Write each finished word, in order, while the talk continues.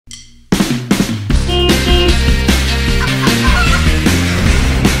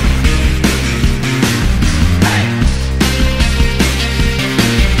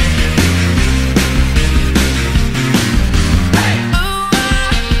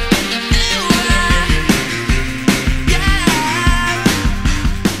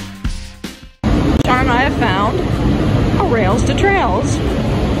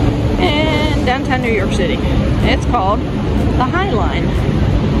called the Highline,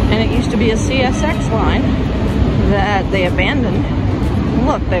 and it used to be a CSX line that they abandoned.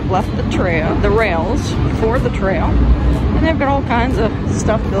 Look, they've left the trail, the rails for the trail, and they've got all kinds of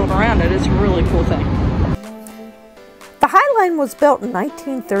stuff built around it. It's a really cool thing. The Highline was built in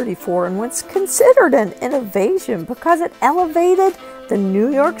 1934 and was considered an innovation because it elevated the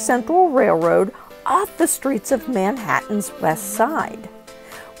New York Central Railroad off the streets of Manhattan's West Side.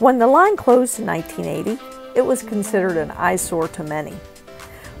 When the line closed in 1980, it was considered an eyesore to many.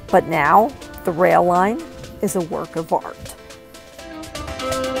 But now, the rail line is a work of art.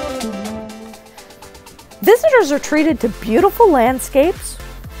 Visitors are treated to beautiful landscapes,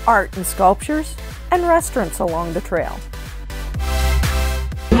 art and sculptures, and restaurants along the trail.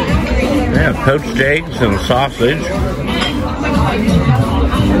 Yeah, poached eggs and sausage.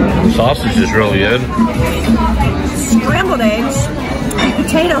 Sausage is really good. Scrambled eggs and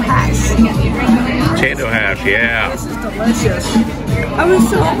potato hash. Potato hash, yeah. This is delicious. I was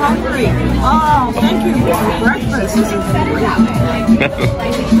so hungry. Oh, thank you for breakfast. This is great.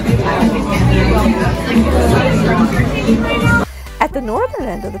 At the northern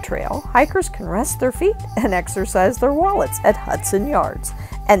end of the trail, hikers can rest their feet and exercise their wallets at Hudson Yards,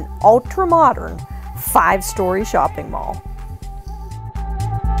 an ultra-modern 5-story shopping mall.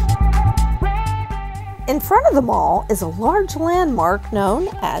 In front of the mall is a large landmark known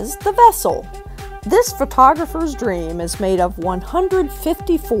as the Vessel. This photographer's dream is made of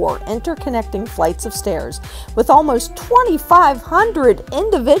 154 interconnecting flights of stairs with almost 2,500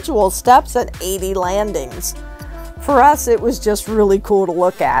 individual steps and 80 landings. For us, it was just really cool to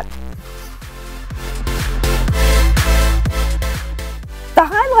look at. The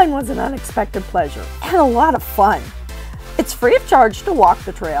Highline was an unexpected pleasure and a lot of fun. It's free of charge to walk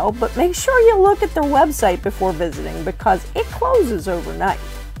the trail, but make sure you look at their website before visiting because it closes overnight.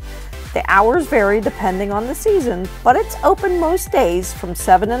 The hours vary depending on the season, but it's open most days from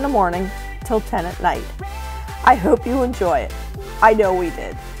 7 in the morning till 10 at night. I hope you enjoy it. I know we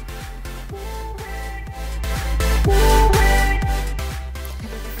did.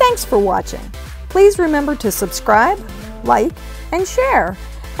 Thanks for watching. Please remember to subscribe, like, and share.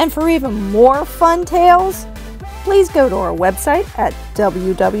 And for even more fun tales, please go to our website at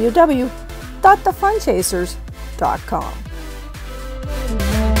www.thefunchasers.com.